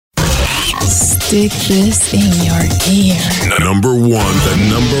Stick this in your ear. The number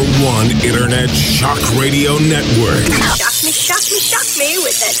one internet shock radio network. Shock me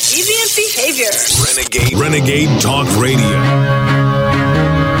with that deviant behavior. Renegade Talk Radio.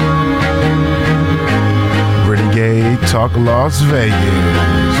 Renegade Talk Las Vegas.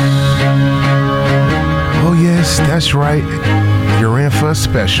 Oh yes, that's right. You're in for a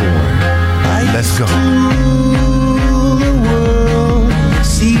special one. Let's go.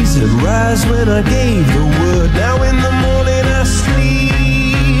 Seas had rise when I gave the word. Now in the morning I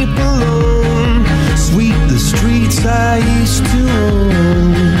sleep alone. Sweep the streets I used to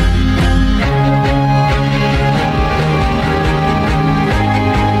own.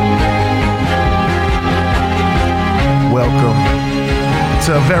 Welcome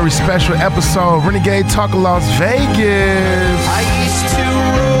to a very special episode of Renegade Talk Las Vegas. I used to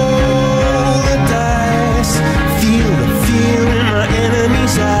roll the dice, feel the fear in my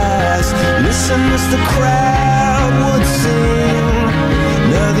enemy's eyes. Listen as the crowd would sing.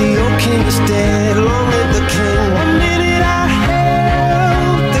 Now the old king is dead, long live the king. 1 minute I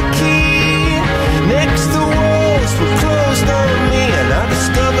held the key. Next the walls were closed on me, and I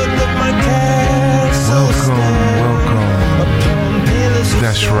discovered that my castle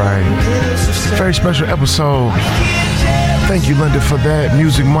That's right. Very special episode. Thank you, Linda, for that.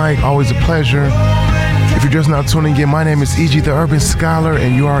 Music Mike, always a pleasure. If you're just now tuning in, my name is E.G. the Urban Scholar,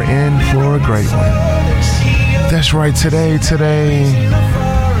 and you are in for a great one. That's right. Today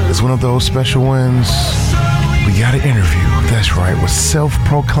is one of those special ones. We got an interview. That's right. With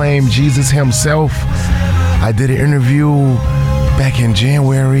self-proclaimed Jesus himself. I did an interview back in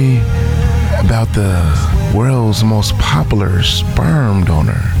January about the world's most popular sperm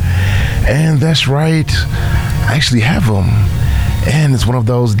donor. And that's right, I actually have him. And it's one of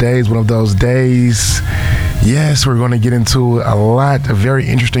those days. Yes, we're going to get into a very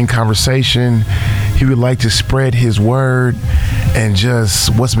interesting conversation. He would like to spread his word and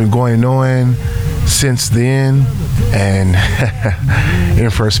just what's been going on since then. And in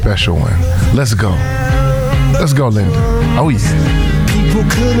for a special one. Let's go, Linda. Oh yeah. People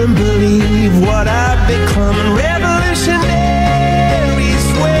couldn't believe what I'd become. Revolutionaries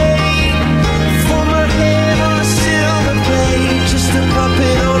wait for my head on a silver plate, just a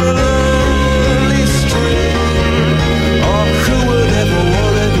puppet on a lonely string. Oh, who would ever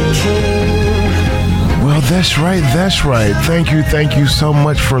want to be king? Well, that's right. Thank you so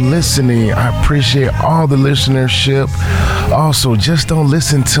much for listening. I appreciate all the listenership. Also, just don't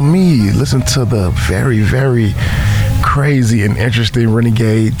listen to me. Listen to the very, very crazy and interesting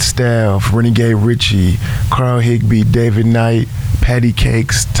Renegade staff. Renegade Richie, Carl Higby, David Knight, Patty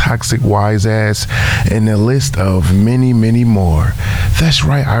Cakes, Toxic Wise Ass, and a list of many, many more. That's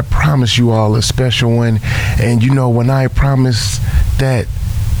right. I promise you all a special one. And you know, when I promise that,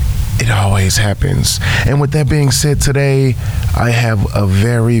 it always happens. And with that being said, today I have a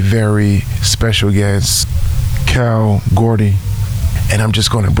very, very special guest, Cal Gordy. And I'm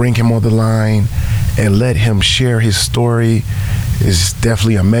just going to bring him on the line and let him share his story. It's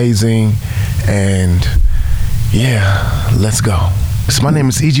definitely amazing. And yeah, let's go. So my name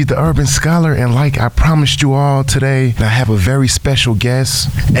is E.G. the Urban Scholar, and like I promised you all today, I have a very special guest.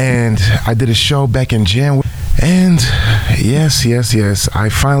 And I did a show back in January. And yes, I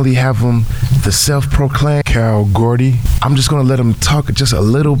finally have him, the self-proclaimed Cal Gordy. I'm just going to let him talk just a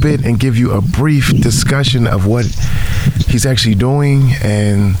little bit and give you a brief discussion of what he's actually doing.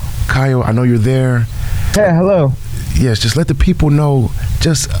 And Kyle, I know you're there. Hey, hello. Yes, just let the people know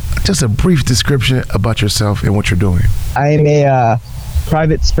just a brief description about yourself and what you're doing. I am a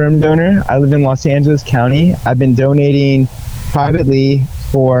private sperm donor. I live in Los Angeles County. I've been donating privately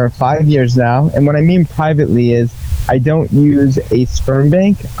for 5 years now. And what I mean privately is I don't use a sperm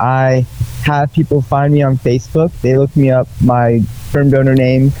bank. I have people find me on Facebook. They look me up, my sperm donor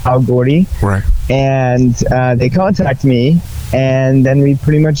name, Cal Gordy. Right. And they contact me, and then we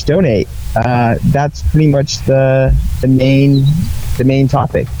pretty much donate. That's pretty much the main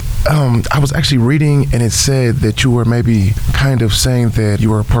topic. I was actually reading, and it said that you were maybe kind of saying that you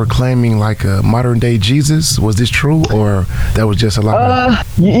were proclaiming like a modern day Jesus. Was this true, or that was just a lot?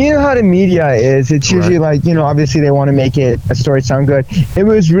 You know how the media is. It's usually like, you know, obviously they want to make a story sound good. It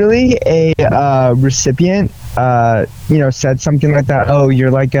was really a recipient, said something like that. Oh,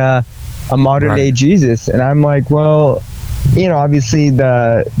 you're like a modern day Jesus, and I'm like, well, you know, obviously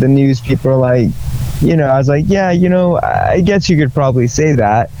the news people are like, you know, I was like, yeah, you know, I guess you could probably say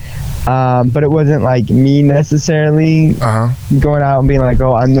that. But it wasn't like me necessarily going out and being like,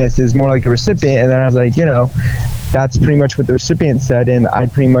 oh, I'm this. Is more like a recipient. And then I was like, you know, that's pretty much what the recipient said. And I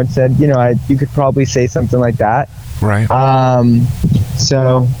pretty much said, you know, you could probably say something like that. Right.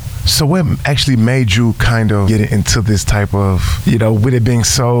 So So what actually made you kind of get into this type of, with it being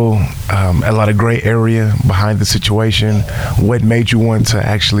so a lot of gray area behind the situation, what made you want to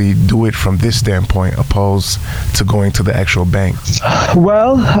actually do it from this standpoint opposed to going to the actual bank?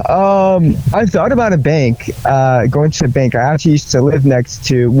 Well, I thought about a bank, going to a bank. I actually used to live next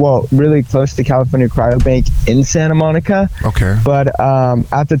to, really close to California Cryobank in Santa Monica. Okay. But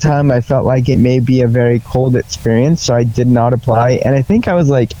at the time, I felt like it may be a very cold experience, so I did not apply. And I think I was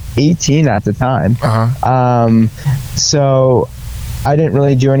like 18 at the time. So I didn't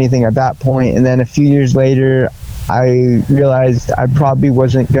really do anything at that point. And then a few years later, I realized I probably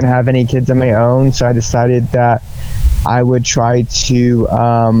wasn't going to have any kids of my own. So I decided that I would try to,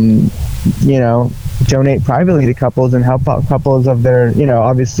 donate privately to couples and help out couples of their,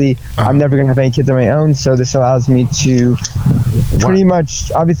 obviously I'm never going to have any kids of my own. So this allows me to pretty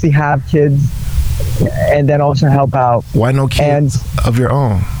much obviously have kids and then also help out. Why no kids of your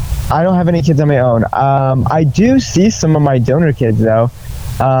own? I don't have any kids of my own. I do see some of my donor kids though.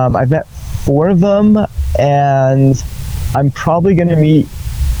 I've met 4 of them, and I'm probably going to meet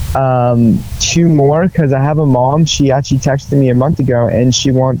 2 more because I have a mom. She actually texted me a month ago, and she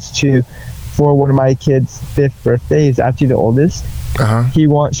wants to, for one of my kids' 5th birthday, is actually the oldest. She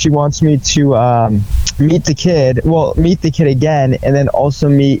wants me to meet the kid again, and then also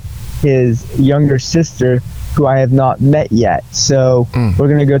meet his younger sister, who I have not met yet. So we're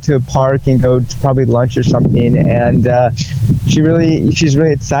gonna go to a park and go to probably lunch or something. And she's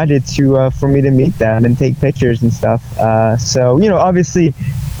really excited for me to meet them and take pictures and stuff. So obviously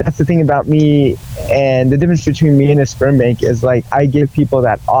that's the thing about me, and the difference between me and a sperm bank is like I give people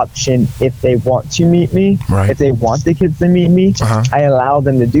that option if they want to meet me, if they want the kids to meet me, I allow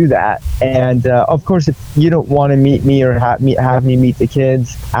them to do that. And of course, if you don't want to meet me or have me meet the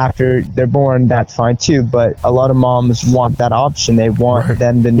kids after they're born, that's fine too. But a lot of moms want that option. They want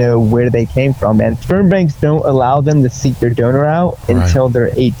them to know where they came from, and sperm banks don't allow them to seek their donor out until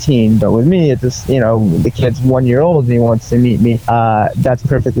they're 18. But with me, it's just, the kid's 1 year old and he wants to meet me. That's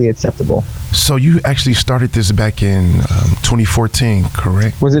perfectly acceptable. So you actually started this back in 2014,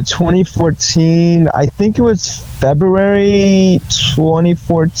 correct? Was it 2014? I think it was February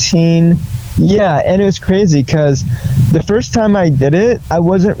 2014. Yeah, and it was crazy because the first time I did it, I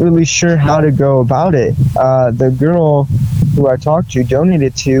wasn't really sure how to go about it. The girl who I talked to,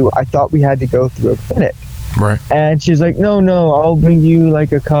 donated to, I thought we had to go through a clinic. Right. And she's like, no, I'll bring you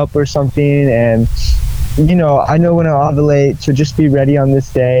like a cup or something, and I know when I'll ovulate, so just be ready on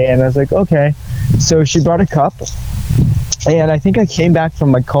this day. And I was like, okay. So she brought a cup, and I think I came back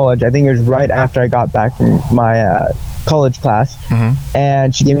from my college. I think it was right after I got back from my college class.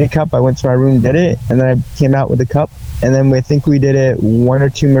 And she gave me a cup. I went to my room, did it, and then I came out with a cup. And then I think we did it 1 or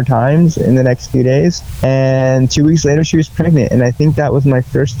 2 more times in the next few days. And 2 weeks later, she was pregnant. And I think that was my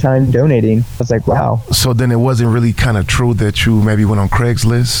first time donating. I was like, wow. So then it wasn't really kind of true that you maybe went on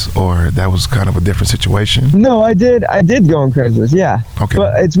Craigslist, or that was kind of a different situation? No, I did go on Craigslist, yeah. Okay.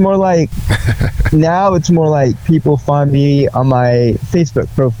 But it's more like, now it's more like people find me on my Facebook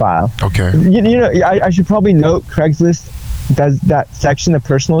profile. Okay. I should probably note Craigslist does that section, the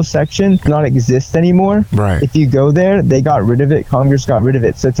personal section, not exist anymore. Right. If you go there, they got rid of it. Congress got rid of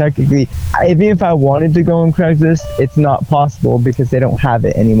it. So technically, even if I wanted to go on Craigslist, it's not possible because they don't have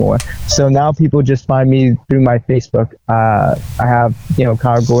it anymore. So now people just find me through my Facebook. I have,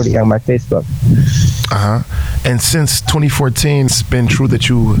 Kyle Gordy on my Facebook. And since 2014, it's been true that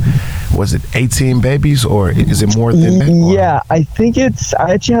was it 18 babies, or is it more than that? Yeah, I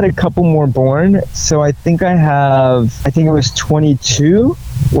actually had a couple more born. So I think it was 22.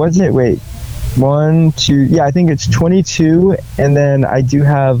 Was it? Wait. 1, 2. Yeah, I think it's 22. And then I do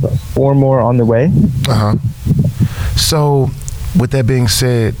have 4 more on the way. So with that being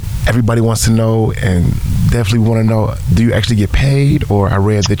said, everybody wants to know, and definitely want to know, do you actually get paid? Or I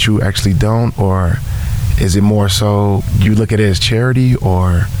read that you actually don't, or is it more so you look at it as charity,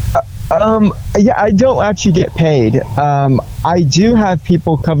 or? Yeah, I don't actually get paid. I do have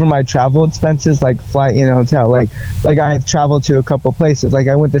people cover my travel expenses, like flight and hotel. Like I have traveled to a couple places. Like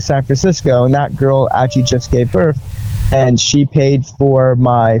I went to San Francisco, and that girl actually just gave birth, and she paid for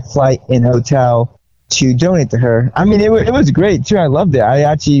my flight and hotel to donate to her. I mean, it was great too. I loved it. I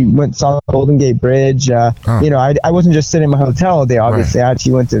actually went saw the Golden Gate Bridge. I wasn't just sitting in my hotel all day. Obviously, I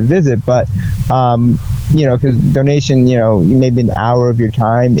actually went to visit, but because donation, maybe an hour of your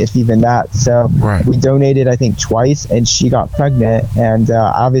time, if even that. So we donated, I think, twice, and she got pregnant. And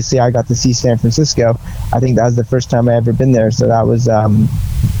obviously, I got to see San Francisco. I think that was the first time I ever been there. So that was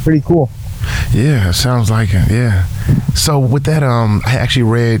pretty cool. Yeah, sounds like it. Yeah. So with that, I actually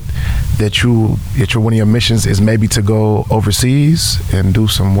read that one of your missions is maybe to go overseas and do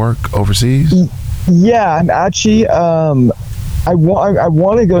some work overseas. Yeah, I'm actually. I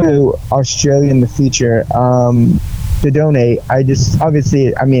want to go to Australia in the future to donate.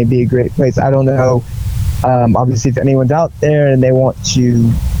 Obviously, I mean, it'd be a great place. I don't know. Obviously, if anyone's out there and they want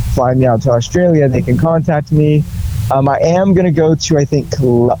to fly me out to Australia, they can contact me. I am going to go to, I think,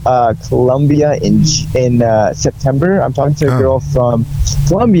 Colombia in September. I'm talking to a girl from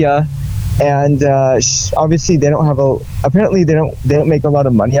Colombia, and obviously they don't make a lot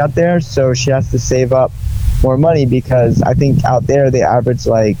of money out there, so she has to save up more money, because I think out there they average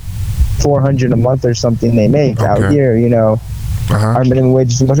like $400 a month or something they make. Okay. Out here, our minimum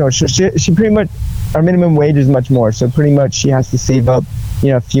wage is much more. She pretty much, our minimum wage is much more, so pretty much she has to save up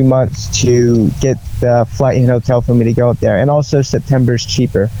a few months to get the flight and hotel for me to go up there. And also September's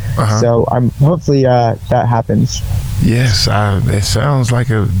cheaper. So I'm hopefully that happens. Yes, it sounds like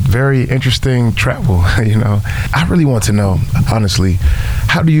a very interesting travel. I really want to know, honestly,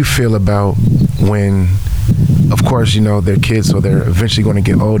 how do you feel about when, of course, they're kids, so they're eventually going to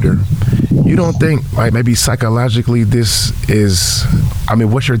get older. You don't think, like, maybe psychologically this is,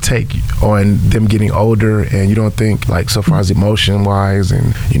 what's your take on them getting older? And you don't think, like, so far as emotion-wise,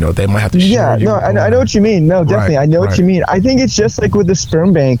 and, they might have to share you? Yeah, no, I know what you mean. No, definitely, I know what you mean. I think it's just like with the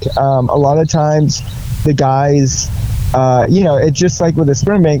sperm bank. A lot of times the guys, it's just like with the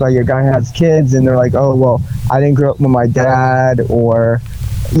sperm bank, like, your guy has kids, and they're like, oh, well, I didn't grow up with my dad, or...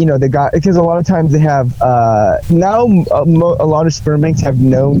 the guy, because a lot of times they have now a lot of sperm banks have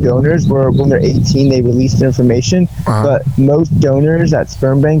known donors where when they're 18 they release their information, but most donors at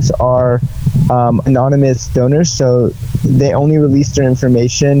sperm banks are anonymous donors, so they only release their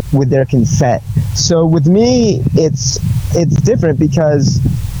information with their consent. So with me, it's different, because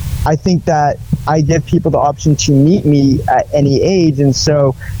I think that I give people the option to meet me at any age, and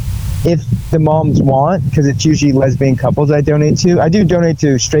so if the moms want, because it's usually lesbian couples I donate to. I do donate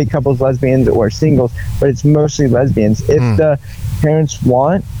to straight couples, lesbians, or singles, but it's mostly lesbians. If the parents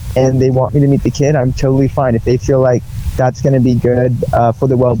want and they want me to meet the kid, I'm totally fine. If they feel like that's going to be good for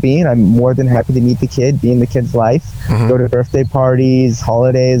the well-being, I'm more than happy to meet the kid, be in the kid's life, go to birthday parties,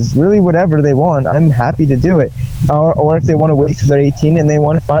 holidays, really whatever they want. I'm happy to do it. Or if they want to wait till they're 18 and they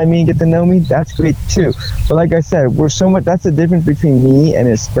want to find me and get to know me, that's great too. But like I said, that's the difference between me and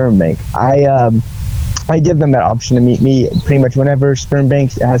a sperm bank. I give them that option to meet me pretty much whenever. Sperm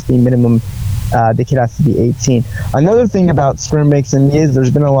banks, it has to be minimum. The kid has to be 18. Another thing about sperm banks and me is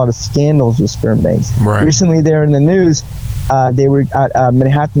there's been a lot of scandals with sperm banks. Right. Recently, they're in the news. They were at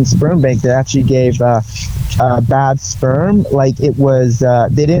Manhattan Sperm Bank. They actually gave bad sperm. Like, it was,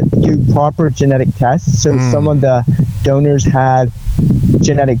 they didn't do proper genetic tests. So some of the donors had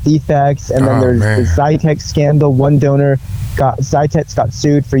genetic defects. And then there's the Zytex scandal. One donor Zytex got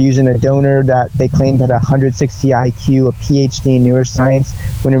sued for using a donor that they claimed had 160 IQ, a PhD in neuroscience,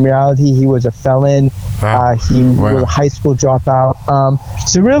 when in reality he was a felon. He was a high school dropout.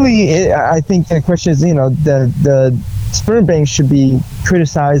 So really, I think the question is, the sperm banks should be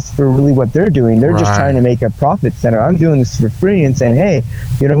criticized for really what they're doing. They're just trying to make a profit center. I'm doing this for free and saying, hey,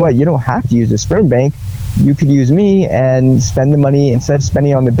 you know what? You don't have to use a sperm bank. You could use me and spend the money. Instead of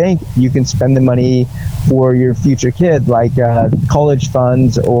spending on the bank, you can spend the money for your future kid, like college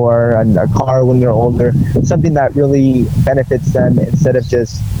funds or a car when they're older, something that really benefits them instead of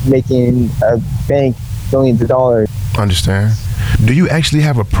just making a bank billions of dollars. Understand. Do you actually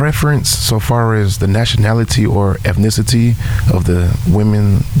have a preference so far as the nationality or ethnicity of the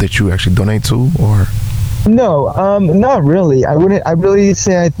women that you actually donate to, or? No, not really. I really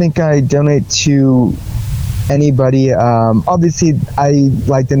say I think I donate to anybody. Obviously, I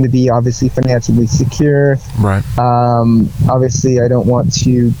like them to be financially secure. Right. Obviously, I don't want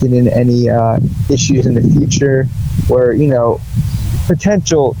to get in any issues in the future where,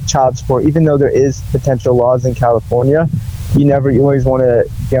 potential child support, even though there is potential laws in California, you always want to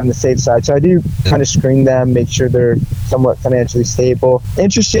be on the safe side. So I do kind of screen them, make sure they're somewhat financially stable.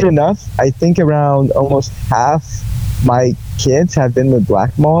 Interesting enough, I think around almost half my kids have been with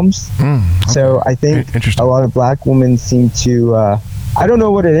black moms. Okay. So I think a lot of black women seem to, I don't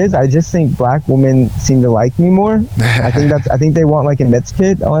know what it is. I just think black women seem to like me more. I think they want like a mixed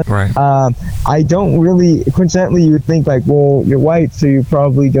kid. Right. I don't really, coincidentally, you would think like, well, you're white, so you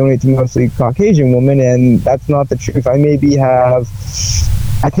probably donate to mostly Caucasian women, and that's not the truth. I maybe have,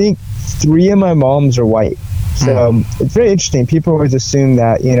 I think 3 of my moms are white. So it's very interesting. People always assume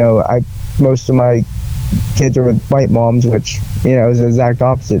that, most of my kids are with white moms, which, is the exact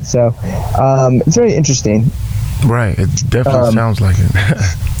opposite. So it's very interesting. Right. It definitely sounds like it.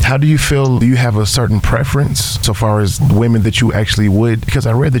 How do you feel? Do you have a certain preference so far as women that you actually would? Because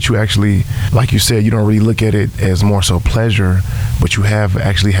I read that you actually, like you said, you don't really look at it as more so pleasure, but you have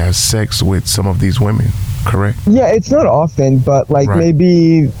actually had sex with some of these women, correct? Yeah, it's not often, but like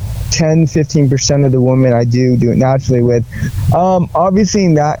maybe 10-15% of the women I do it naturally with. Obviously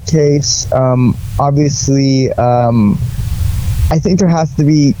in that case, I think there has to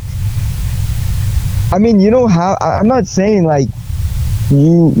be, I mean, you know how, I'm not saying like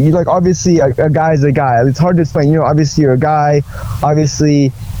you like, obviously a guy is a guy. It's hard to explain, you know, obviously you're a guy.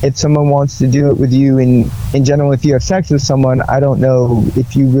 Obviously if someone wants to do it with you in general, if you have sex with someone, I don't know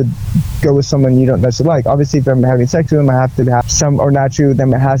if you would go with someone you don't necessarily like. Obviously if I'm having sex with them, I have to have some, or naturally with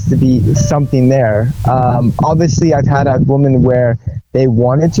them, it has to be something there. Obviously I've had a woman where they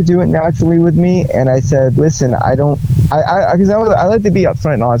wanted to do it naturally with me, and I said, listen, I like to be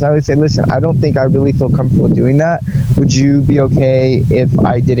upfront and honest. I would say, listen, I don't think I really feel comfortable doing that. Would you be okay if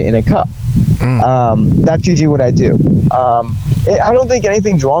I did it in a cup? That's usually what I do. I don't think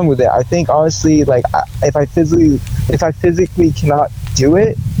anything's wrong with it. I think honestly, like if I physically cannot do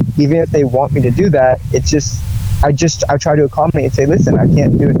it, even if they want me to do that, I try to accommodate and say, listen, I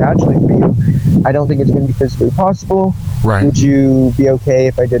can't do it naturally for you. I don't think it's going to be physically possible. Right. Would you be okay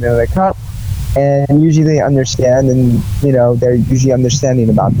if I did another cup? And usually they understand, and you know, they're usually understanding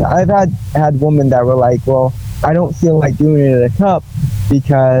about that. I've had women that were like, well, I don't feel like doing it in a cup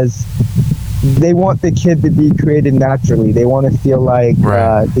because they want the kid to be created naturally. They want to feel like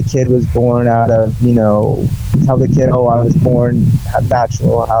the kid was born out of, you know, tell the kid, oh, I was born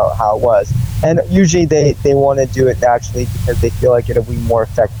natural, how it was. And usually they want to do it naturally because they feel like it'll be more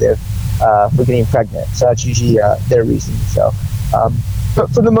effective for getting pregnant. So that's usually their reason. So, but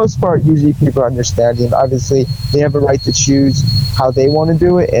for the most part, usually people are understanding. Obviously, they have a right to choose how they want to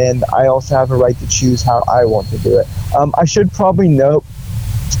do it, and I also have a right to choose how I want to do it. I should probably note,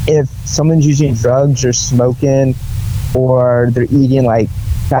 if someone's using drugs or smoking, or they're eating like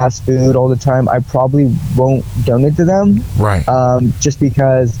fast food all the time, I probably won't donate to them. Right. Just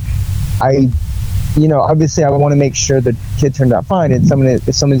because obviously I want to make sure the kid turned out fine. And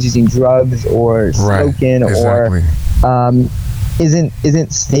if someone's using drugs or smoking or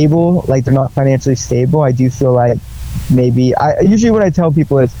isn't stable, like they're not financially stable, I do feel like maybe usually what I tell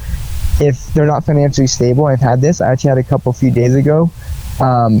people is, if they're not financially stable, I've had this. I actually had a few days ago.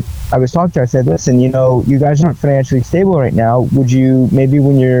 I was talking to her, I said, listen, you know, you guys aren't financially stable right now. Would you, maybe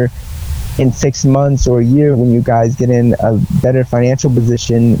when you're in 6 months or a year, when you guys get in a better financial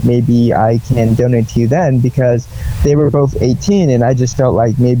position, maybe I can donate to you then? Because they were both 18, and I just felt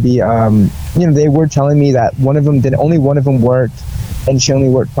like maybe, they were telling me that only one of them worked, and she only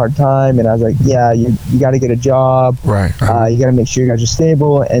worked part-time, and I was like, yeah, you got to get a job. Right. You got to make sure you guys are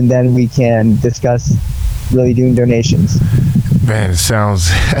stable, and then we can discuss really doing donations. Man, it sounds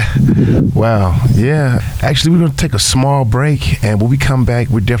wow. Yeah, actually, we're going to take a small break, and when we come back,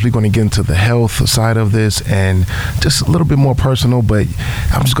 we're definitely going to get into the health side of this and just a little bit more personal. But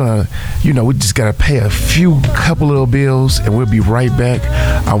I'm just going to, we just got to pay a couple little bills, and we'll be right back.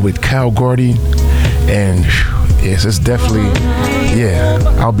 I'm with Cal Gordy, and yes, it's definitely,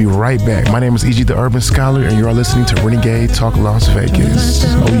 I'll be right back. My name is E.G. the Urban Scholar, and you're listening to Renegade Talk Las Vegas.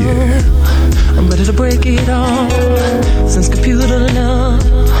 Oh yeah. I'm ready to break it all. Since computer love,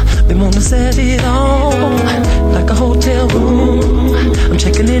 they wanna set it all like a hotel room. I'm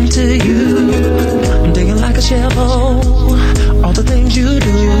checking into you. I'm digging like a shovel. All the things you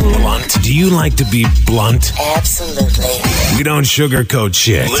do. Blunt. Do you like to be blunt? Absolutely. We don't sugarcoat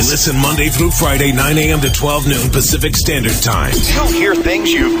shit. Listen Monday through Friday, 9 a.m. to 12 noon Pacific Standard Time. You'll hear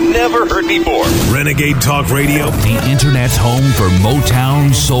things you've never heard before. Renegade Talk Radio. The Internet's home for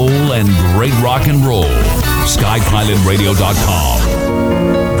Motown, soul, and great rock and roll.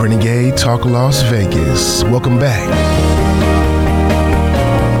 SkyPilotRadio.com. Renegade Talk Las Vegas. Welcome back.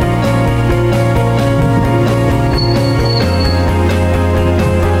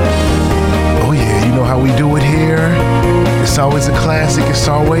 We do it here. It's always a classic. It's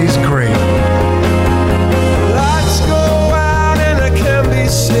always great. Lights go out and I can't be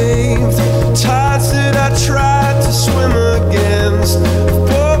saved. Tides that I tried to swim against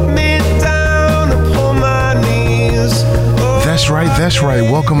put me down upon my knees. That's right.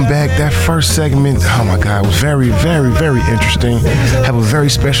 Welcome back. That first segment, oh my God, was very, very, very interesting. Have a very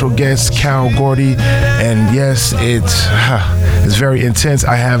special guest, Cal Gordy, and yes, it's very intense.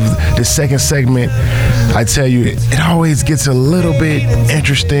 I have the second segment. I tell you, it always gets a little bit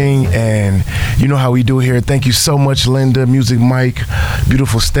interesting, and you know how we do here. Thank you so much, Linda, Music Mike,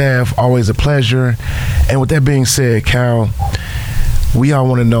 beautiful staff, always a pleasure. And with that being said, Cal, we all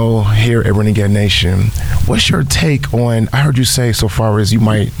want to know here at Renegade Nation, what's your take on, I heard you say so far as you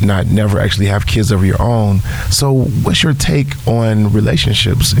might not never actually have kids of your own. So what's your take on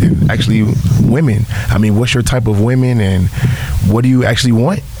relationships and actually women? I mean, what's your type of women and what do you actually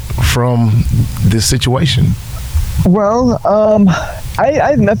want from this situation? Well, I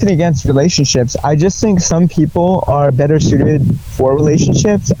have nothing against relationships. I just think some people are better suited for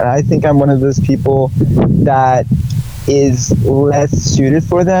relationships, and I think I'm one of those people that is less suited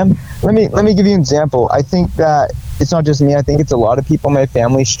for them. Let me give you an example. I think that it's not just me. I think it's a lot of people in my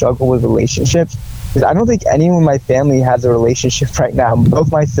family struggle with relationships. Because I don't think anyone in my family has a relationship right now.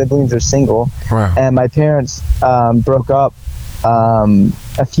 Both my siblings are single, wow. And my parents broke up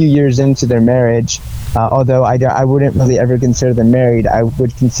a few years into their marriage. Although I wouldn't really ever consider them married. I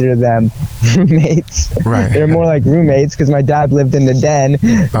would consider them roommates. Right. They're more like roommates because my dad lived in the den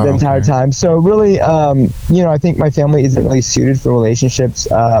the entire time. So really, I think my family isn't really suited for relationships.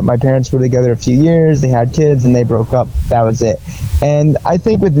 My parents were together a few years. They had kids and they broke up. That was it. And I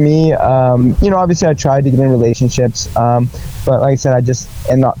think with me, obviously I tried to get in relationships, but like I said, I just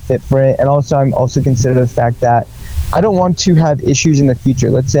am not fit for it. And also, I'm also consider the fact that I don't want to have issues in the future.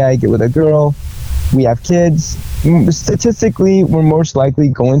 Let's say I get with a girl. We have kids. Statistically, we're most likely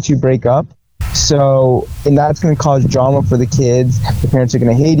going to break up. So, and that's going to cause drama for the kids. The parents are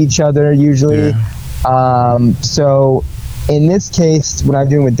going to hate each other usually. Yeah. So, in this case, what I'm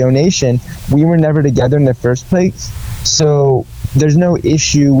doing with Donation, we were never together in the first place. So, there's no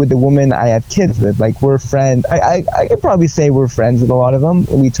issue with the woman I have kids with. Like, we're friends. I could probably say we're friends with a lot of them.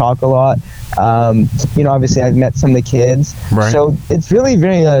 We talk a lot. Obviously I've met some of the kids. Right. So it's really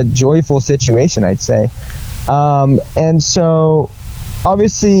very joyful situation, I'd say. And so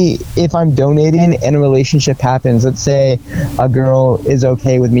obviously if I'm donating and a relationship happens, let's say a girl is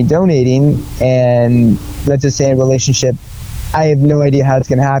okay with me donating, and let's just say a relationship, I have no idea how it's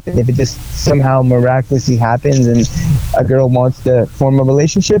going to happen. If it just somehow miraculously happens and a girl wants to form a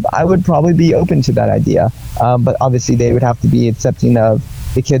relationship, I would probably be open to that idea. But obviously they would have to be accepting of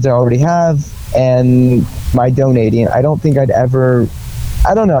the kids I already have and my donating. I don't think I'd ever,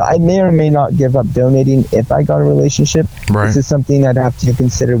 I don't know, I may or may not give up donating if I got a relationship. Right. This is something I'd have to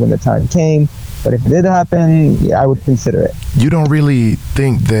consider when the time came. But if it did happen, yeah, I would consider it. You don't really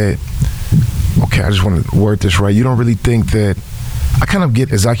think that, okay, I just want to word this right. You don't really think that, I kind of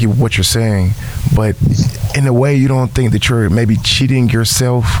get exactly what you're saying, but in a way you don't think that you're maybe cheating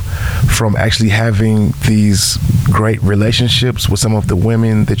yourself from actually having these great relationships with some of the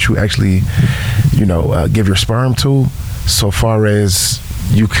women that you actually, give your sperm to, so far as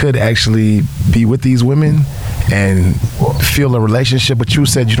you could actually be with these women and feel a relationship, but you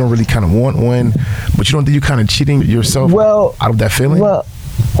said you don't really kind of want one, but you don't think you're kind of cheating yourself out of that feeling?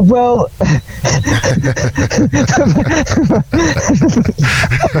 Well,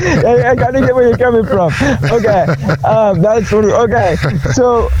 I gotta get where you're coming from. Okay, that's sort of okay.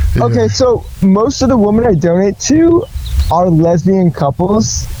 So most of the women I donate to are lesbian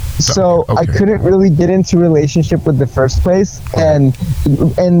couples. So I couldn't really get into a relationship with the first place, and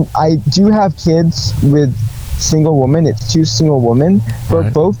I do have kids with single women. It's 2 single women,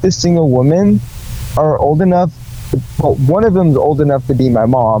 but both the single women are old enough. Well, one of them is old enough to be my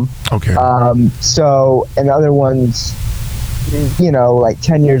mom. Okay. So, and the other one's, like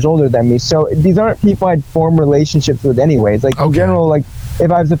 10 years older than me. So these aren't people I'd form relationships with anyways. Like in general, like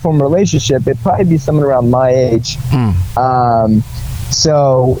if I was to form a relationship, it'd probably be someone around my age.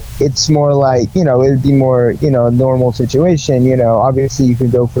 So it's more like, it would be more, a normal situation. Obviously you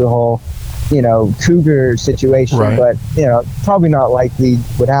could go for the whole, cougar situation, but, probably not likely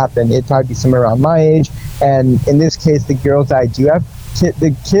would happen. It'd probably be somewhere around my age. And in this case, the girls I do have,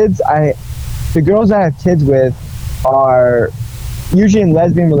 the girls I have kids with are usually in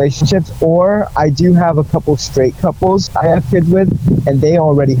lesbian relationships, or I do have a couple straight couples I have kids with, and they're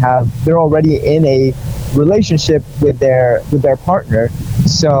already in a relationship with their partner.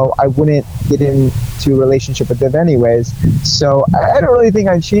 So I wouldn't get into a relationship with them anyways. So I don't really think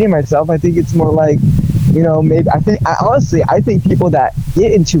I'm cheating myself. I think it's more like, maybe I think people that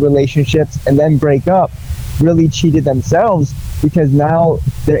get into relationships and then break up really cheated themselves, because now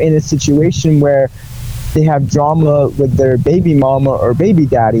they're in a situation where they have drama with their baby mama or baby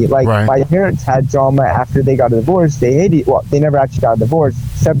daddy. Like my parents had drama after they got a divorce. They hated, well, they never actually got a divorce,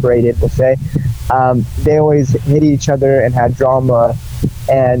 separated, we'll say. they always hit each other and had drama.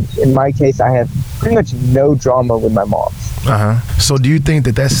 And in my case, I had pretty much no drama with my mom. So do you think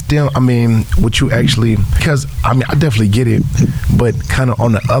that that's still, I mean, what you actually, because I mean, I definitely get it, but kind of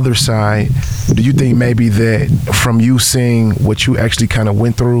on the other side, do you think maybe that from you seeing what you actually kind of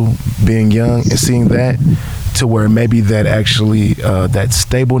went through being young and seeing that to where maybe that actually, that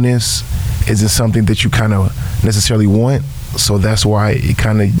stableness isn't something that you kind of necessarily want? So that's why it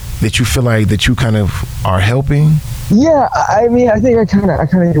kind of, that you feel like that you kind of are helping? Yeah, I mean, I think I kind of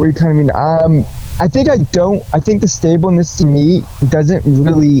get what you kind of mean. I think the stableness to me doesn't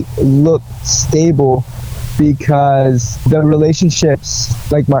really look stable because the relationships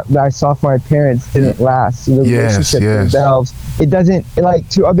that I saw from my parents didn't last. The relationships themselves, it doesn't, like,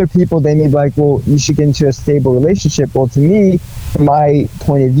 to other people, they may be like, well, you should get into a stable relationship. Well, to me, from my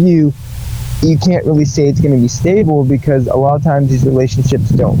point of view, you can't really say it's going to be stable because a lot of times these relationships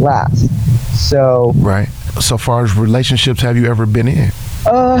don't last. So right. So far as relationships have you ever been in?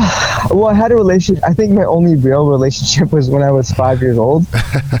 Well, I had a relationship. I think my only real relationship was when I was 5 years old.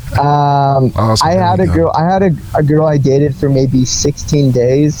 Awesome. I had a girl. I had a girl I dated for maybe 16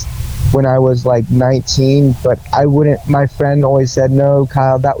 days when I was like 19. But I wouldn't. My friend always said, "No,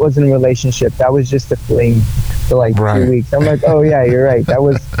 Kyle, that wasn't a relationship. That was just a fling for like 2 weeks." I'm like, "Oh yeah, you're right. That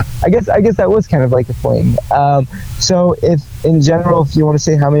was." I guess that was kind of like a fling. So if in general, if you want to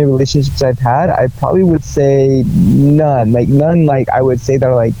say how many relationships I've had, I probably would say none. Like none. Like I would say that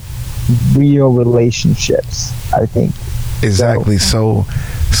are like real relationships. I think. Exactly. So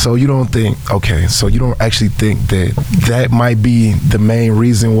you don't think, okay, so you don't actually think that might be the main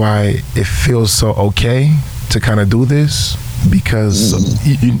reason why it feels so okay to kind of do this? Because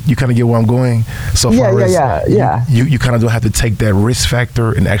you kind of get where I'm going. So far as you kind of don't have to take that risk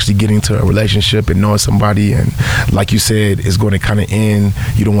factor and actually get into a relationship and knowing somebody, and like you said, it's going to kind of end.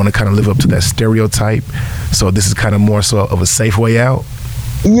 You don't want to kind of live up to that stereotype. So this is kind of more so of a safe way out.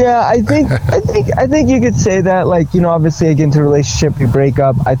 Yeah, I think you could say that. Like, you know, obviously I get into a relationship, we break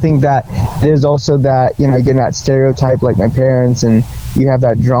up. I think that there's also that, you know, getting that stereotype like my parents, and you have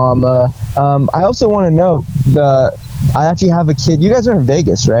that drama. I also want to note I actually have a kid. You guys are in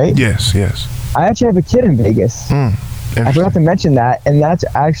Vegas, right? Yes. I actually have a kid in Vegas. I forgot to mention that, and that's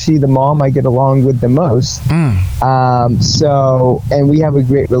actually the mom I get along with the most. So, and we have a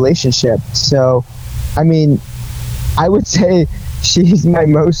great relationship. So, I mean, I would say she's my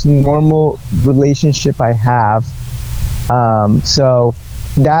most normal relationship I have. So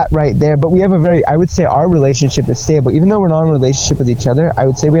that right there, but we have I would say our relationship is stable. Even though we're not in a relationship with each other, I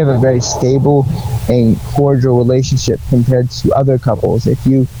would say we have a very stable and cordial relationship compared to other couples. If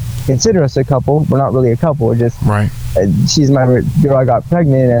you consider us a couple, we're not really a couple, we're just, right. She's my girl I got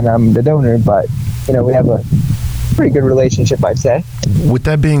pregnant and I'm the donor, but, you know, we have a pretty good relationship, I'd say. With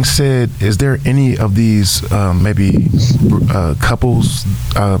that being said, is there any of these couples,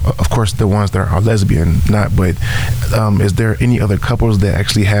 of course the ones that are lesbian, not, but is there any other couples that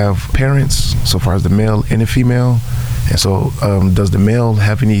actually have parents, so far as the male and the female? And so does the male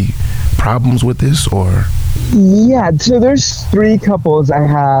have any problems with this, or? Yeah, so there's 3 couples I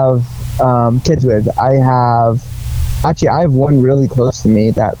have kids with. I have one really close to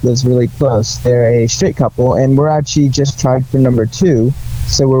me that lives really close. They're a straight couple, and we're actually just tried for number 2.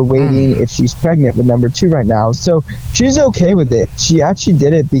 So we're waiting if she's pregnant with number 2 right now. So she's okay with it. She actually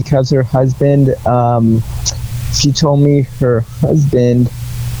did it because her husband, she told me her husband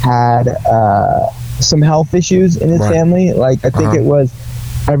had some health issues in his family. Like, I think it was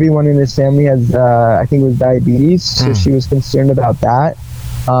everyone in his family has, I think it was diabetes. So she was concerned about that.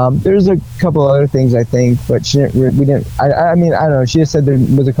 There's a couple other things, I think, but I mean, I don't know. She just said there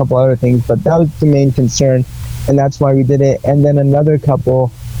was a couple other things, but that was the main concern, and that's why we did it. And then another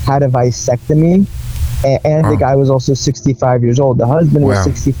couple had a vasectomy, and the guy was also 65 years old. The husband was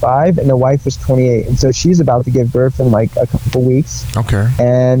 65, and the wife was 28, and so she's about to give birth in like a couple weeks. Okay.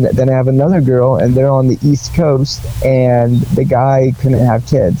 And then I have another girl, and they're on the East Coast, and the guy couldn't have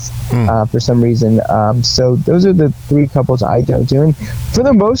kids for some reason. So those are the 3 couples I go to, and for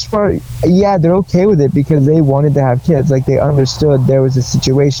the most part, yeah, they're okay with it because they wanted to have kids. Like, they understood there was a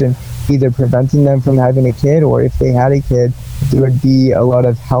situation either preventing them from having a kid, or if they had a kid, there would be a lot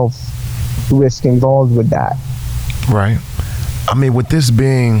of health risk involved with that. Right. I mean, with this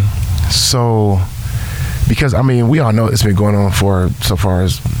being so, because I mean, we all know it's been going on for so far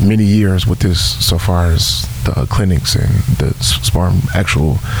as many years with this, so far as the clinics and the sperm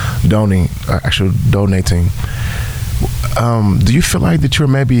actual donating. Do you feel like that you're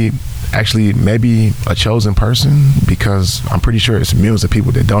maybe a chosen person? Because I'm pretty sure it's millions of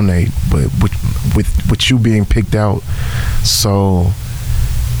people that donate, but with you being picked out, so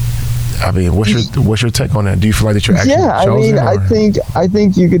I mean, what's your take on that? Do you feel like that you're actually chosen? I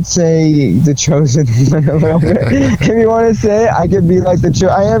think you could say the chosen one a little bit. If you want to say it, I could be like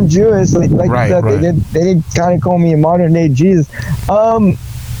I am Jewish, like right, you said, right. They did kind of call me a modern day Jesus.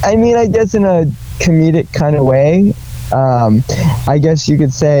 I mean, I guess in a comedic kind of way. I guess you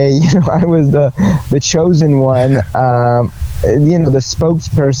could say, I was the chosen one. The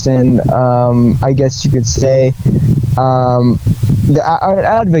spokesperson. I guess you could say, an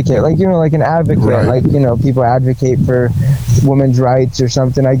advocate, like an advocate, right. Like people advocate for women's rights or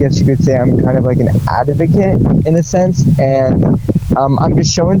something. I guess you could say I'm kind of like an advocate in a sense, and I'm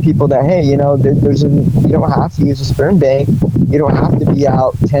just showing people that hey, you don't have to use a sperm bank. You don't have to be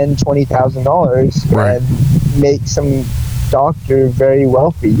out $10,000-$20,000 right. and make some doctor very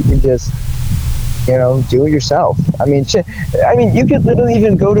wealthy. You can just do it yourself. I mean, you could literally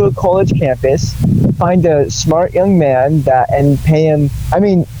even go to a college campus, find a smart young man and pay him. I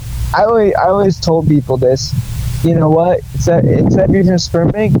mean, I always told people this. You know what? Instead of using a sperm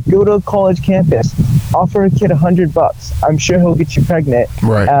bank, go to a college campus, offer a kid $100. I'm sure he'll get you pregnant.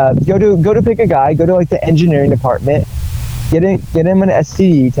 Right. Go to pick a guy. Go to like the engineering department. Get him an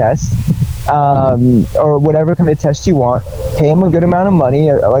STD test. Or whatever kind of test you want, pay him a good amount of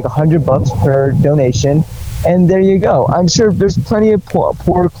money, like $100 per donation, and there you go. I'm sure there's plenty of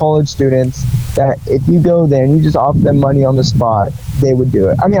poor college students that if you go there and you just offer them money on the spot, they would do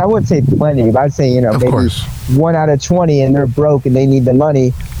it. I mean, I wouldn't say plenty, but I'd say, maybe course. 1 out of 20 and they're broke and they need the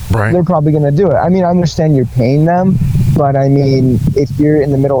money, right. They're probably going to do it. I mean, I understand you're paying them, but I mean, if you're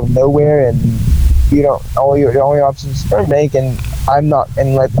in the middle of nowhere and your only option is sperm bank, and I'm not,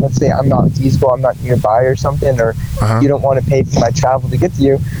 and let's say I'm not feasible, I'm not nearby or something, or you don't want to pay for my travel to get to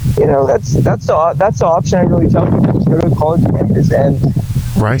you, that's the option I really tell people. Just go to a college campus and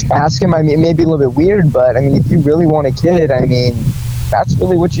right. ask him. I mean, it may be a little bit weird, but I mean, if you really want a kid, I mean, that's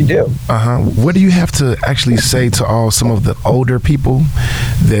really what you do. What do you have to actually say to some of the older people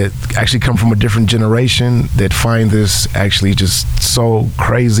that actually come from a different generation that find this actually just so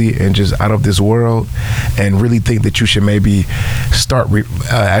crazy and just out of this world, and really think that you should maybe start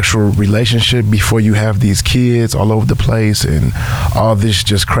actual relationship before you have these kids all over the place and all this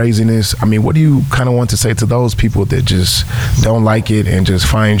just craziness? I mean, what do you kind of want to say to those people that just don't like it and just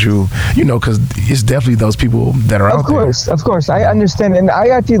find you, because it's definitely those people that are out there. Of course, I understand. And I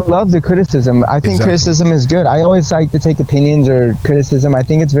actually love the criticism. I think criticism is good. I always like to take opinions or criticism. I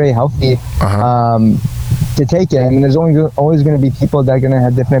think it's very healthy to take it. I mean, there's always going to be people that are going to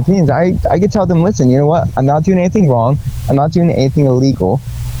have different opinions. I could tell them, listen, you know what? I'm not doing anything wrong. I'm not doing anything illegal.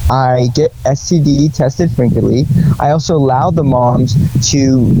 I get STD tested frequently. I also allow the moms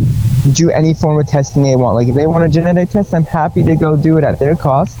to do any form of testing they want. Like if they want a genetic test, I'm happy to go do it at their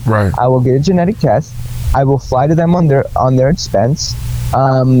cost. Right. I will get a genetic test. I will fly to them on their expense.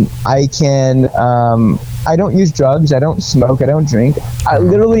 I don't use drugs. I don't smoke. I don't drink.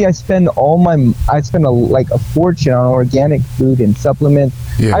 I spend a fortune on organic food and supplements.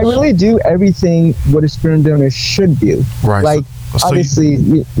 Yes. I really do everything what a sperm donor should do. Right. Like obviously,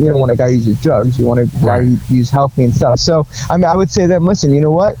 you don't want a guy who uses drugs. You want a guy who uses healthy and stuff. So I mean, I would say that. Listen, you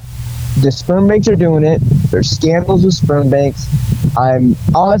know what? The sperm banks are doing it. There's scandals with sperm banks. I'm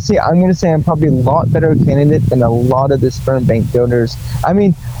going to say I'm probably a lot better candidate than a lot of the sperm bank donors. I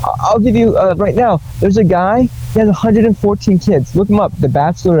mean, I'll give you right now. There's a guy. He has 114 kids. Look him up. The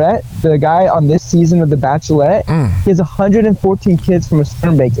Bachelorette. The guy on this season of The Bachelorette. He has 114 kids from a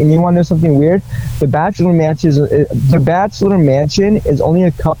sperm bank. And you want to know something weird? The Bachelor Mansion is only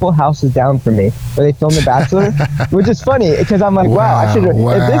a couple houses down from me where they filmed The Bachelor, which is funny because I'm like, wow, I should have.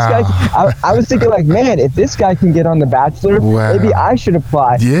 If this guy, I was thinking like, man, if this guy can get on The Bachelor, maybe I should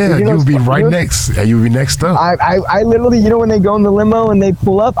apply. Yeah, you would be right next. You would be next up. I literally, when they go in the limo and they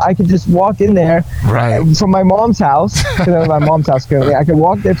pull up, I could just walk in there from my mom's house, because I'm at my mom's house currently. I could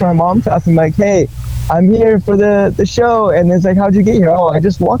walk there to my mom's house and be like, hey, I'm here for the show. And it's like, how'd you get here? Oh, I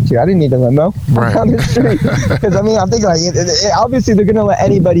just walked here. I didn't need a limo. Right. Down the street. Because I mean, I'm thinking like, obviously they're going to let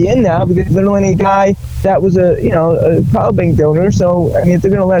anybody in now because they're letting a guy that was a child bank donor. So I mean, if they're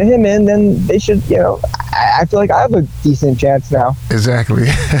going to let him in, then they should, I feel like I have a decent chance now. Exactly.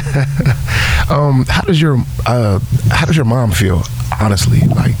 How does your mom feel? Honestly,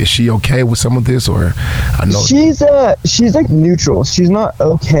 like, is she okay with some of this, or I know she's like neutral. She's not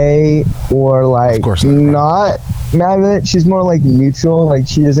okay or like of course not mad with it. She's more like neutral. Like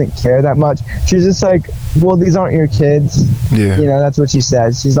she doesn't care that much. She's just like, well, these aren't your kids. Yeah, that's what she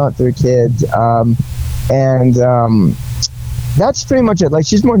says. She's not their kids. that's pretty much it. Like,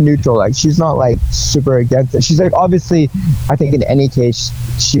 she's more neutral. Like, she's not like super against it. She's like, obviously, I think in any case,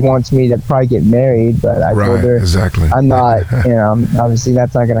 she wants me to probably get married, but I told her exactly. I'm not, obviously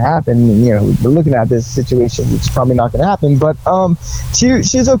that's not going to happen. And, we're looking at this situation, it's probably not going to happen, but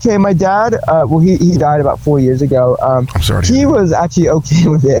she's okay. My dad, he died about 4 years ago. I'm sorry. He was actually okay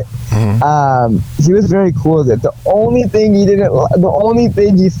with it. Mm-hmm. He was very cool with it. The only thing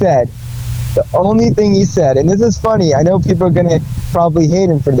he said, and this is funny, I know people are going to probably hate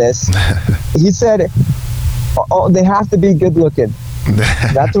him for this. He said, they have to be good looking.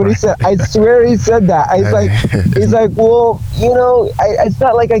 That's what he said. I swear he said that. He's like, well, it's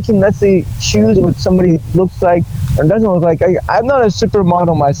not like I can necessarily choose what somebody looks like or doesn't look like. I'm not a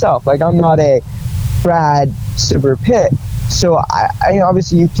supermodel myself. Like, I'm not a Brad Super Pitt. So I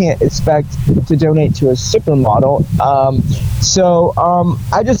obviously you can't expect to donate to a supermodel. So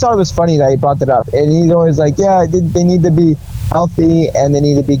I just thought it was funny that he brought that up, and he's always like, yeah, they need to be healthy and they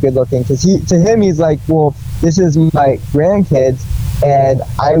need to be good looking, because to him he's like, well, this is my grandkids, and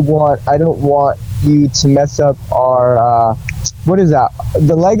I don't want you to mess up our what is that,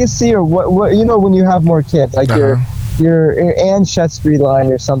 the legacy, or what when you have more kids, like your ancestry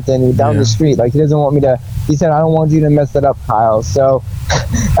line or something down the street. Like, he doesn't want me to. He said, I don't want you to mess that up, Kyle. So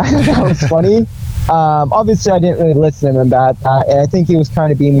I thought that was funny. Obviously, I didn't really listen to him about that, and I think he was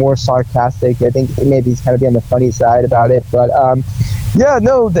kind of being more sarcastic. I think maybe he's kind of being on the funny side about it. But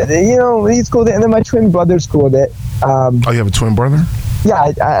he's cool with it. And then my twin brother's cool with it. You have a twin brother? Yeah,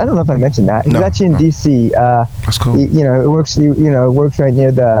 I don't know if I mentioned that. He's actually in D.C. That's cool. It works right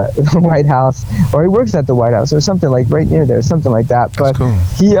near the White House, or he works at the White House, or something like right near there, something like that. That's cool.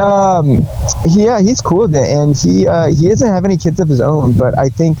 He's cool with it, and he doesn't have any kids of his own. But I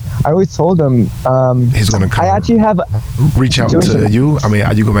think I always told him he's gonna come. I actually have reach out to you. I mean,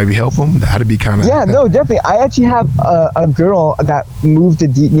 are you gonna maybe help him? How to be kind of? Yeah, no, definitely. I actually have a girl that moved to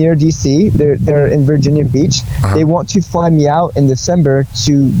near D.C. They're in Virginia Beach. They want to fly me out in December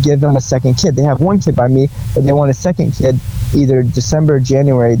to give them a second kid. They have one kid by me, but they want a second kid either December or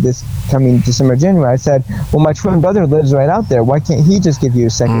January, this coming December or January. I said, well, my twin brother lives right out there. Why can't he just give you a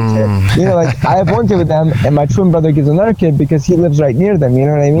second kid? Like, I have one kid with them, and my twin brother gives another kid because he lives right near them. You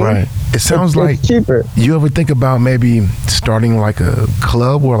know what I mean? Right. It sounds like it's cheaper. You ever think about maybe starting like a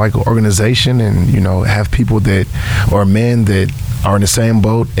club or like an organization, and have people that or men that are in the same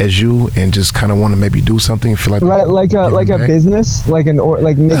boat as you and just kind of want to maybe do something, feel like a business, like make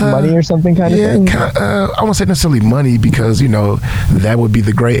money or something kind of thing? I won't say necessarily money, because that would be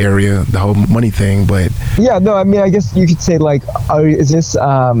the gray area, the whole money thing. But yeah, no, I mean, I guess you could say like, is this?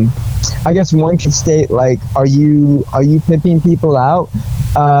 I guess one could state like, are you pimping people out?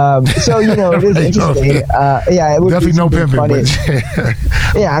 So it is interesting. It would definitely no pimping. Funny.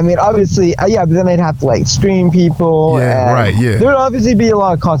 Yeah, I mean, obviously, but then I'd have to like screen people. Yeah, right. Yeah. There would obviously be a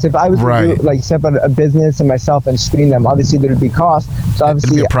lot of costs if I was to do, like, set up a business and myself and screen them. Obviously, there would be costs. So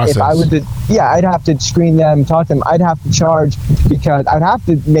obviously, if I would, I'd have to screen them, talk to them. I'd have to charge, because I'd have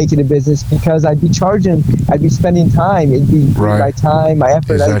to make it a business, because I'd be spending time. It'd be my time, my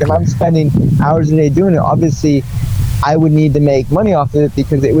effort. Exactly. If I'm spending hours a day doing it, obviously, I would need to make money off of it,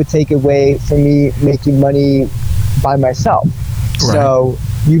 because it would take away from me making money by myself. Right. So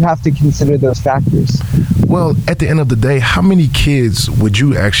you have to consider those factors. Well, at the end of the day, how many kids would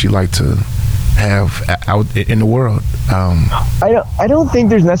you actually like to have out in the world? I don't think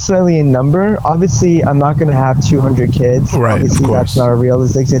there's necessarily a number. Obviously, I'm not going to have 200 kids. Right, obviously, that's not a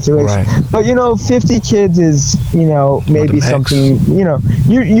realistic situation. Right. But 50 kids is maybe something.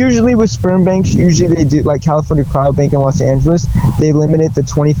 Usually with sperm banks, usually they do, like California Cryobank in Los Angeles, they limit it to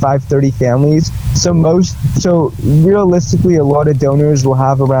 25, 30 families. So realistically, a lot of donors will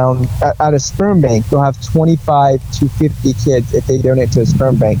have around at a sperm bank, they'll have 25 to 50 kids if they donate to a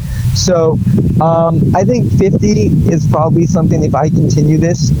sperm bank. So I think 50 is probably something. If I continue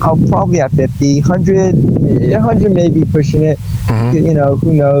this, I'll probably have 50, 100 maybe pushing it. Mm-hmm.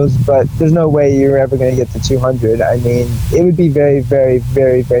 Who knows? But there's no way you're ever going to get to 200. I mean, it would be very, very,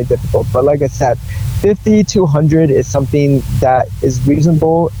 very, very difficult. But like I said, 50 to 100 is something that is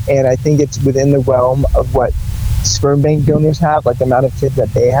reasonable, and I think it's within the realm of what sperm bank donors have, like the amount of kids that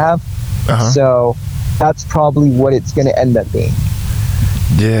they have. So that's probably what it's going to end up being.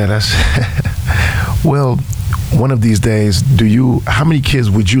 Yeah, that's well, one of these days, how many kids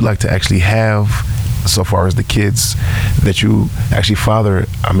would you like to actually have, so far as the kids that you actually father?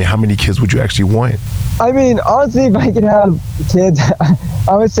 I mean, how many kids would you actually want? I mean, honestly, if I could have kids,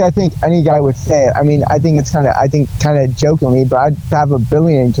 honestly, I think any guy would say it. I mean, I think kind of jokingly, but I'd have 1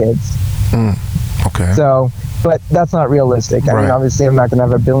 billion kids. Okay. So but that's not realistic. I mean, obviously, I'm not gonna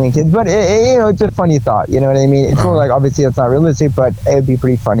have a billion kids, but it's a funny thought. You know what I mean? It's more like, obviously, it's not realistic, but it'd be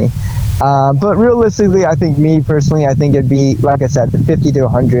pretty funny. But realistically, I think me personally, I think it'd be, like I said, 50 to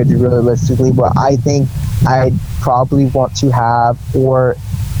 100 realistically what I think I'd probably want to have, or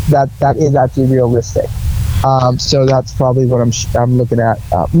that is actually realistic. So that's probably what I'm looking at.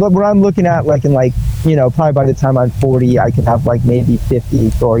 What I'm looking at, like in like, probably by the time I'm 40, I could have like maybe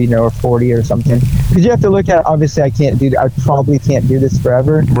 50 or 40 or something. Because you have to look at, obviously, I probably can't do this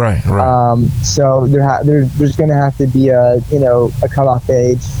forever. Right. So there's going to have to be a cutoff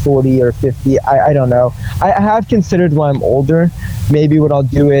age, 40 or 50. I don't know. I have considered when I'm older, maybe what I'll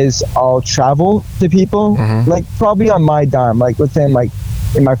do is I'll travel to people, like probably on my dime. Like let's say I'm like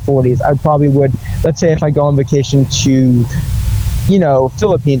in my 40s, I probably would, let's say if I go on vacation to,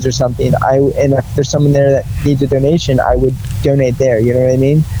 Philippines or something, and if there's someone there that needs a donation, I would donate there, you know what I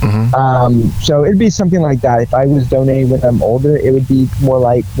mean? So it'd be something like that. If I was donating when I'm older, it would be more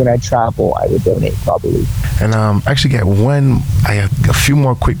like when I travel, I would donate probably. And actually I have a few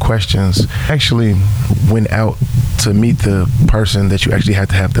more quick questions. Actually went out to meet the person that you actually had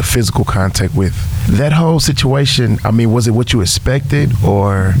to have the physical contact with. That whole situation, I mean, was it what you expected,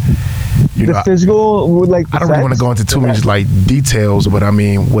 or physical, like I don't really want to go into too much like details, but I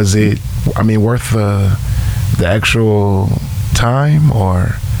mean, was it worth the actual time,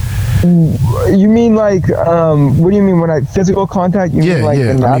 or? You mean like, what do you mean when physical contact? You mean like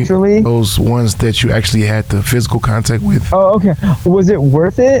naturally? Those ones that you actually had the physical contact with. Oh, okay. Was it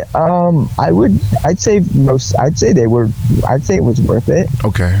worth it? I'd say it was worth it.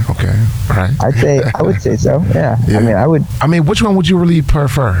 Okay. All right. I would say so. Yeah. I mean, which one would you really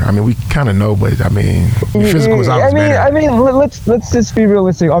prefer? I mean, we kind of know, but I mean, physical is always better. I mean, let's just be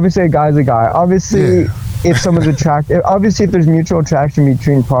realistic. Obviously, a guy's a guy. Obviously. Yeah. If someone's attracted, obviously if there's mutual attraction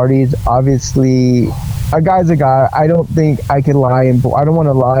between parties, obviously a guy's a guy. I don't think I could lie and I don't want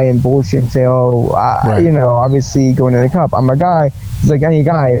to lie and bullshit and say, obviously going to the cup, I'm a guy. It's like any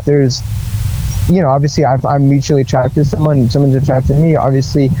guy. If there's, obviously I'm mutually attracted to someone and someone's attracted to me,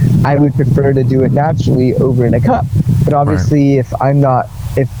 obviously I would prefer to do it naturally over in a cup. But obviously if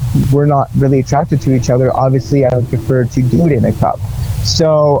we're not really attracted to each other, obviously I would prefer to do it in a cup.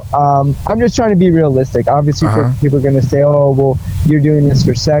 So I'm just trying to be realistic. Obviously, people are going to say, "Oh, well, you're doing this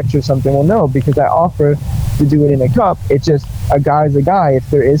for sex or something." Well, no, because I offer to do it in a cup. It's just a guy's a guy. If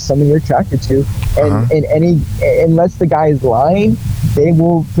there is someone you're attracted to, and unless the guy is lying, they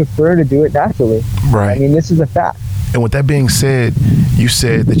will prefer to do it naturally. Right. I mean, this is a fact. And with that being said, you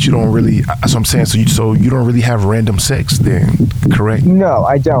said that you don't really. That's what I'm saying. So you don't really have random sex, then, correct? No,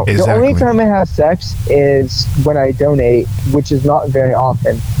 I don't. Exactly. The only time I have sex is when I donate, which is not very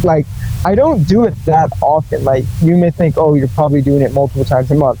often. Like, I don't do it that often. Like, you may think, oh, you're probably doing it multiple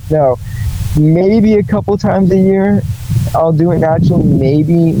times a month. No, maybe a couple times a year, I'll do it naturally.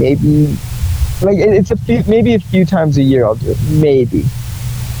 Maybe, like it's maybe a few times a year I'll do it. Maybe.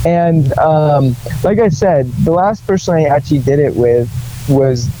 And like I said, the last person I actually did it with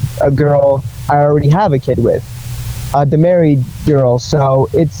was a girl I already have a kid with, the married girl. So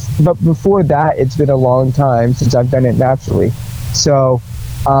but before that, it's been a long time since I've done it naturally. So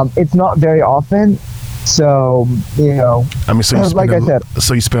it's not very often. So, I mean,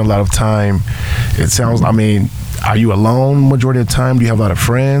 so you spend a lot of time. It sounds, I mean, are you alone majority of the time? Do you have a lot of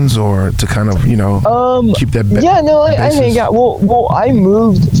friends, or to kind of, keep that? I hang out. Well, I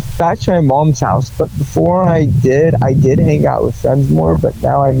moved back to my mom's house, but before I did hang out with friends more. But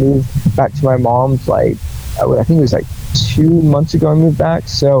now I moved back to my mom's. Like, I think it was like 2 months ago I moved back.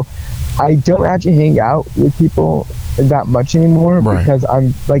 So I don't actually hang out with people that much anymore, because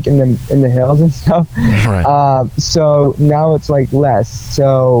I'm like in the hills and stuff. Right. So now it's like less.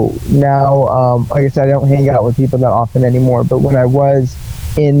 So now, like I said, I don't hang out with people that often anymore. But when I was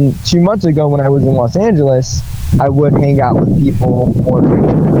 2 months ago, when I was in Los Angeles, I would hang out with people more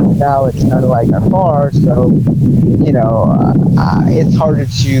frequently. Now it's kind of like I'm far, so it's harder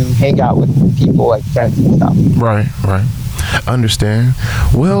to hang out with people like friends and stuff. Right. Understand.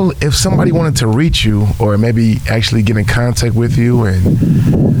 Well, if somebody wanted to reach you, or maybe actually get in contact with you, and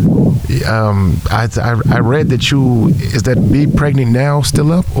I read that is that Be Pregnant Now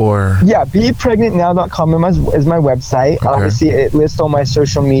still up, or? Yeah, bepregnantnow.com is my website. Okay. Obviously, it lists all my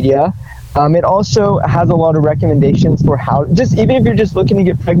social media. It also has a lot of recommendations for how, just even if you're just looking to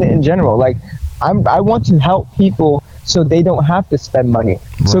get pregnant in general. Like, I want to help people so they don't have to spend money.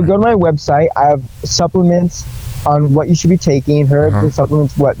 Right. So go to my website. I have supplements on what you should be taking, herbs and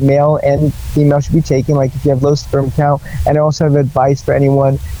supplements, what male and female should be taking, like if you have low sperm count. And I also have advice for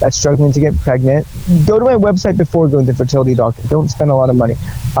anyone that's struggling to get pregnant. Go to my website before going to the fertility doctor. Don't spend a lot of money.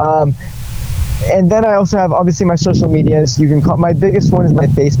 And then I also have obviously my social medias. You can call, my biggest one is my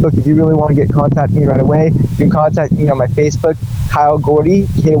Facebook. If you really want to contact me right away, you can contact me on my Facebook, Kyle Gordy,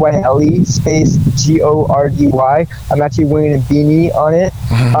 Kyle space Gordy. I'm actually wearing a beanie on it.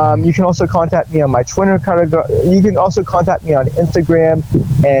 You can also contact me on my Twitter. You can also contact me on Instagram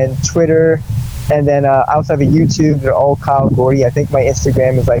and Twitter. And then I also have a YouTube. They're all Kyle Gordy. I think my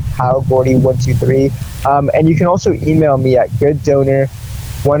Instagram is like Kyle Gordy 123. And you can also email me at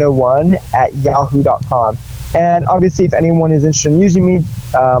gooddonor101@yahoo.com. And obviously, if anyone is interested in using me,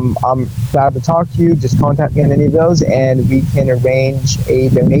 I'm glad to talk to you. Just contact me on any of those, and we can arrange a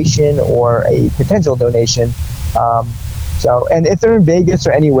donation or a potential donation. And if they're in Vegas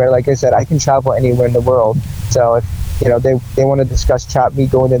or anywhere, like I said, I can travel anywhere in the world. So if they want to discuss me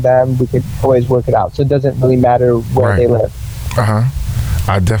going to them, we could always work it out. So it doesn't really matter where they live.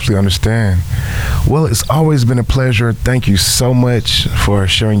 I definitely understand. Well, it's always been a pleasure. Thank you so much for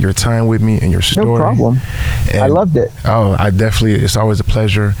sharing your time with me and your story. No problem. I loved it. Oh, it's always a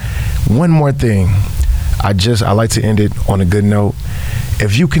pleasure. One more thing. I like to end it on a good note.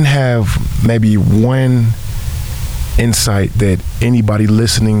 If you can have maybe one insight that anybody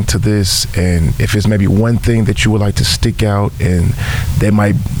listening to this, and if it's maybe one thing that you would like to stick out and they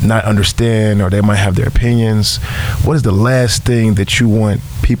might not understand or they might have their opinions, what is the last thing that you want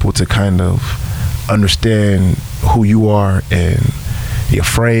people to kind of understand who you are, and a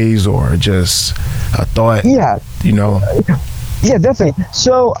phrase or just a thought? Yeah, definitely.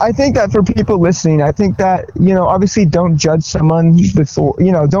 So I think that for people listening, I think that, obviously don't judge someone before,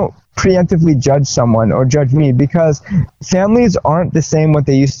 don't preemptively judge someone or judge me, because families aren't the same what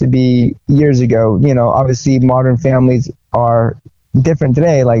they used to be years ago. Obviously modern families are different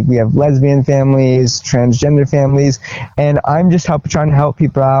today. Like, we have lesbian families, transgender families, and I'm just trying to help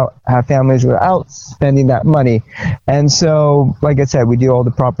people out, have families without spending that money. And so, like I said, we do all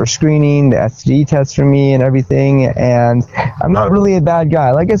the proper screening, the STD test for me and everything, and I'm not really a bad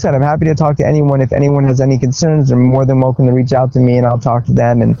guy. Like I said, I'm happy to talk to anyone. If anyone has any concerns, they're more than welcome to reach out to me, and I'll talk to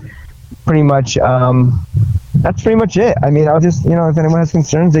them. And pretty much, that's pretty much it. I mean, I'll just, if anyone has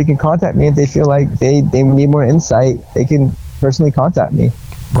concerns, they can contact me. If they feel like they need more insight, they can personally contact me.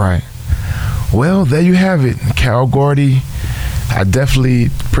 Right. Well, there you have it, Kyle Gordy. I definitely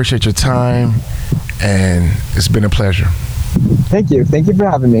appreciate your time, and it's been a pleasure. Thank you for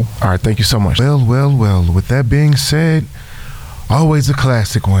having me. All right, thank you so much. Well, with that being said, always a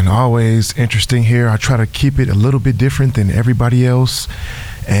classic one, always interesting here. I try to keep it a little bit different than everybody else,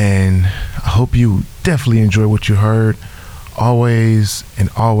 and I hope you definitely enjoy what you heard. Always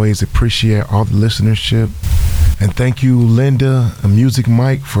appreciate all the listenership. And thank you, Linda, Music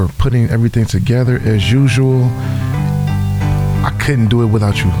Mike, for putting everything together as usual. I couldn't do it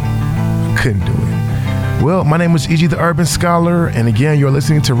without you. I couldn't do it. Well, my name is E.G. the Urban Scholar, and again, you're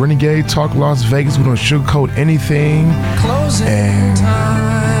listening to Renegade Talk Las Vegas. We don't sugarcoat anything. And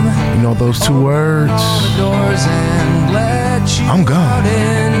those two words, I'm gone.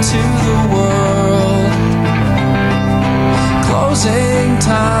 Into the world. Closing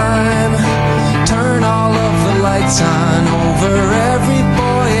time. Turn all of the lights on over every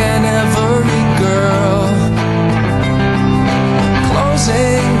boy and every girl.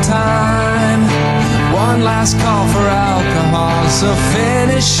 Closing time. One last call for alcohol, so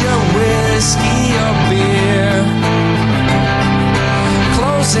finish your whiskey or beer.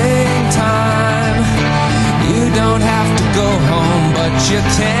 Closing time. You don't have to go home, but you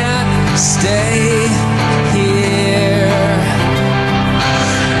can't stay here.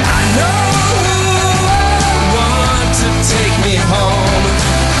 I know who I want to take me home.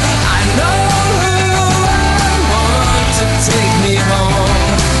 I know who I want to take me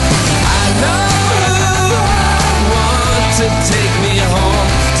home. I know who I want to take me home.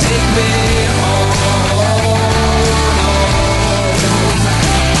 Take me home.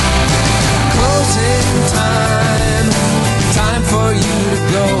 Closing time. Time for you to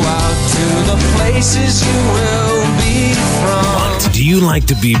go out to the places you will be from. Do you like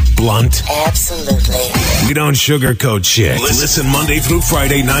to be blunt? Absolutely. We don't sugarcoat shit. Listen Monday through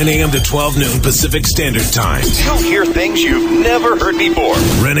Friday, 9 a.m. to 12 noon Pacific Standard Time. You'll hear things you've never heard before.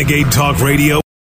 Renegade Talk Radio